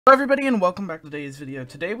Hello everybody and welcome back to today's video.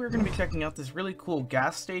 Today we're going to be checking out this really cool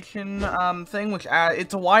gas station thing, which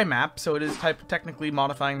it's a Y map, so it is technically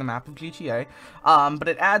modifying the map of GTA, but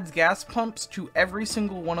it adds gas pumps to every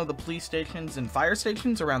single one of the police stations and fire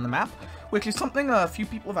stations around the map, which is something a few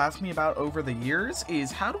people have asked me about over the years,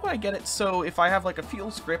 is how do I get it so if I have like a fuel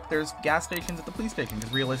script, there's gas stations at the police station,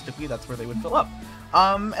 because realistically that's where they would fill up.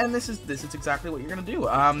 And this is exactly what you're going to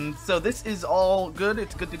do. So this is all good,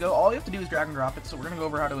 it's good to go. All you have to do is drag and drop it, so we're going to go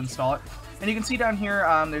over how to install it. And you can see down here,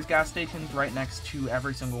 there's gas stations right next to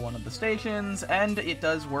every single one of the stations, and it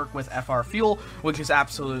does work with FR Fuel, which is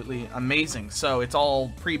absolutely amazing. So it's all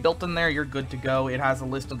pre-built in there, you're good to go. It has a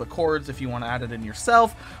list of the cords if you want to add it in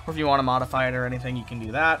yourself, or if you want to modify it or anything, you can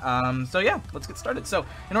do that. So yeah, let's get started. So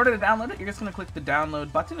in order to download it, you're just going to click the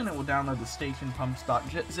download button, and it will download the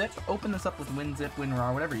stationpumps.zip. Open this up with WinZip,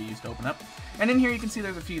 WinRAR, whatever you use to open up. And in here you can see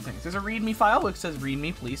there's a few things. There's a README file, which says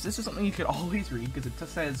README please. This is something you should always read, because it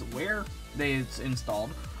just says where it's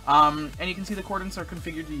installed. And you can see the coordinates are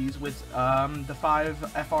configured to use with the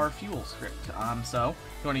FiveFR Fuel script. So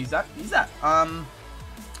if you want to use that, use that.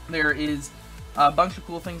 There is a bunch of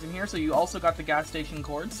cool things in here. So you also got the gas station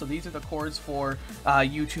cords. So these are the cords for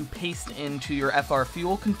you to paste into your FR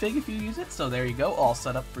Fuel config if you use it. So there you go, all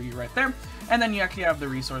set up for you right there. And then you actually have the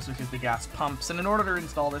resource, which is the gas pumps. And in order to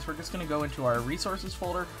install this, we're just going to go into our resources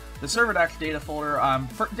folder, the server-data folder,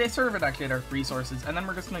 server-data resources, and then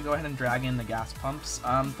we're just going to go ahead and drag in the gas pumps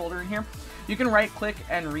folder in here. You can right-click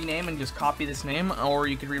and rename and just copy this name, or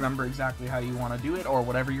you can remember exactly how you want to do it, or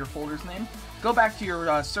whatever your folder's name. Go back to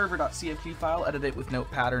your server.cfg file, edit it with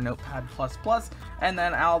Notepad or Notepad++, and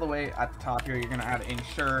then all the way at the top here, you're going to add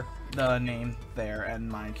ensure the name there, and in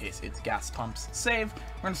my case it's gas pumps. Save.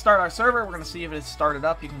 We're going to start our server. We're going to see if it's started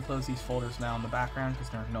up. You can close these folders now in the background because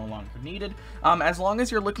they're no longer needed. As long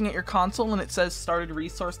as you're looking at your console and it says started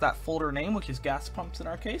resource, that folder name, which is gas pumps in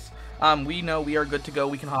our case, we know we are good to go.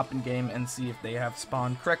 We can hop in game and see if they have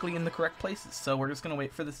spawned correctly in the correct places. So we're just going to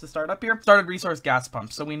wait for this to start up here. Started resource gas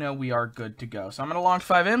pumps, so we know we are good to go. So I'm going to launch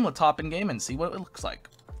FiveM. Let's hop in game and see what it looks like.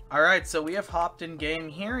 Alright, so we have hopped in game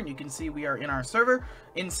here, and you can see we are in our server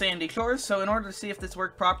in Sandy Shores. So in order to see if this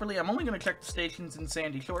worked properly, I'm only going to check the stations in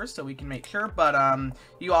Sandy Shores so we can make sure, but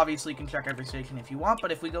you obviously can check every station if you want.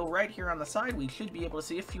 But if we go right here on the side, we should be able to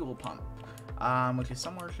see a fuel pump, which is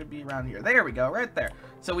somewhere, should be around here. There we go, right there.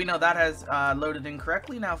 So we know that has loaded in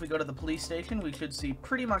correctly. Now if we go to the police station, we should see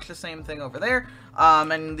pretty much the same thing over there,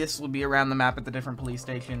 and this will be around the map at the different police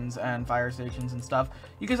stations and fire stations and stuff.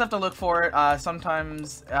 You just have to look for it.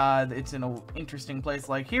 Sometimes it's in an interesting place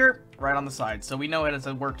like here, right on the side. So we know it has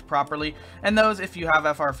worked properly. And those, if you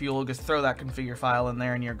have FR Fuel, just throw that configure file in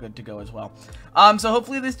there and you're good to go as well. So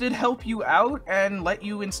hopefully this did help you out and let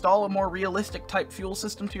you install a more realistic type fuel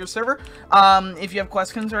system to your server. If you have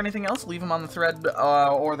questions or anything else, leave them on the thread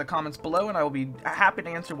or the comments below, and I will be happy to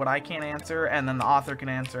answer what I can answer, and then the author can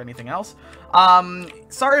answer anything else.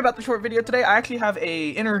 Sorry about the short video today. I actually have a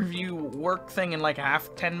interview work thing in like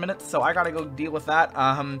 10 minutes, so I gotta go deal with that.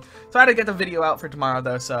 So I had to get the video out for tomorrow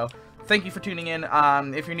though, so thank you for tuning in.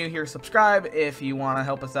 If you're new here, subscribe. If you want to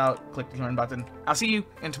help us out, click the join button. I'll see you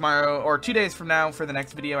in tomorrow or 2 days from now for the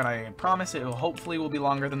next video, and I promise it will hopefully be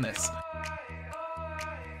longer than this.